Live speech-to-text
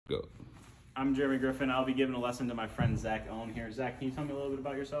Go. I'm Jeremy Griffin. I'll be giving a lesson to my friend Zach Owen here. Zach, can you tell me a little bit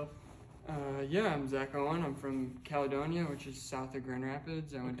about yourself? Yeah, I'm Zach Owen. I'm from Caledonia, which is south of Grand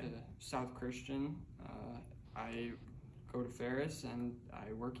Rapids. I went to South Christian. I go to Ferris, and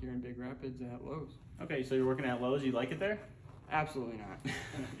I work here in Big Rapids at Lowe's. Okay, so you're working at Lowe's. You like it there? Absolutely not.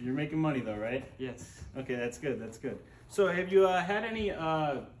 You're making money though, right? Yes. Okay, that's good. That's good. So have you had any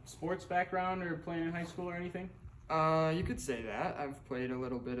sports background or playing in high school or anything? You could say that. I've played a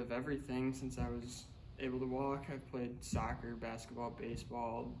little bit of everything since I was able to walk. I've played soccer, basketball,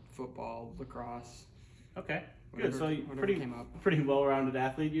 baseball, football, lacrosse. Okay, good. So you're came up. pretty well-rounded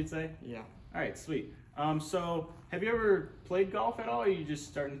athlete, you'd say? Yeah. All right, sweet. So have you ever played golf at all, or are you just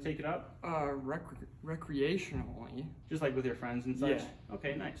starting to take it up? Recreationally. Just like with your friends and such? Yeah.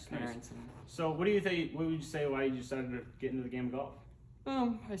 Okay, nice. Parents and So what do you think, what would you say why you decided to get into the game of golf?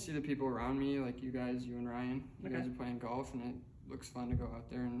 I see the people around me, like you guys, you and Ryan. You guys are playing golf, and it looks fun to go out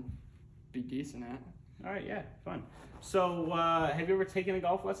there and be decent at. All right, yeah, fun. So have you ever taken a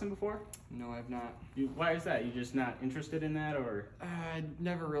golf lesson before? No, I've not. Why is that? You just not interested in that, or? I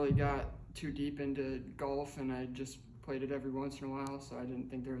never really got too deep into golf, and I just played it every once in a while, so I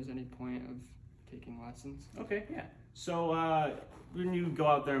didn't think there was any point of taking lessons. Okay, yeah. So when you go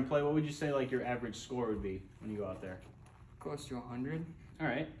out there and play, what would you say like your average score would be when you go out there? Close to 100. All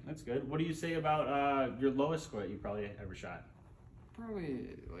right, that's good. What do you say about your lowest score that you probably ever shot? Probably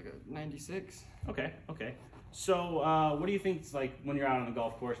like a 96. Okay. So what do you think is like when you're out on the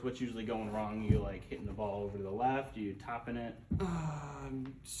golf course, what's usually going wrong? You like hitting the ball over to the left? Are you topping it?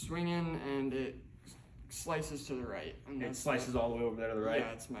 Swinging, and it slices to the right. And it slices all the way over there to the right?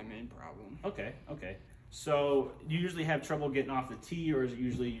 Yeah, it's my main problem. Okay. So you usually have trouble getting off the tee, or is it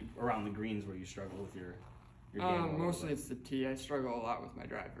usually around the greens where you struggle with your game? Mostly it's the tee. I struggle a lot with my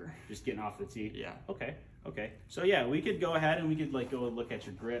driver. Just getting off the tee? Yeah. Okay. So yeah, we could go ahead and we could like go and look at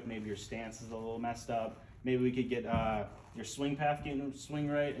your grip. Maybe your stance is a little messed up. Maybe we could get your swing path, getting swing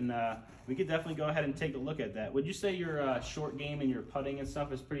right, and we could definitely go ahead and take a look at that. Would you say your short game and your putting and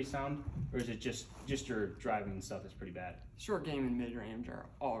stuff is pretty sound, or is it just your driving and stuff is pretty bad? Short game and mid range are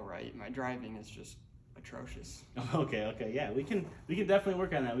all right. My driving is just atrocious. Okay, yeah, we can definitely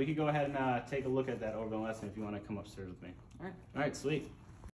work on that. We could go ahead and take a look at that over the lesson if you want to come upstairs with me. All right, sweet.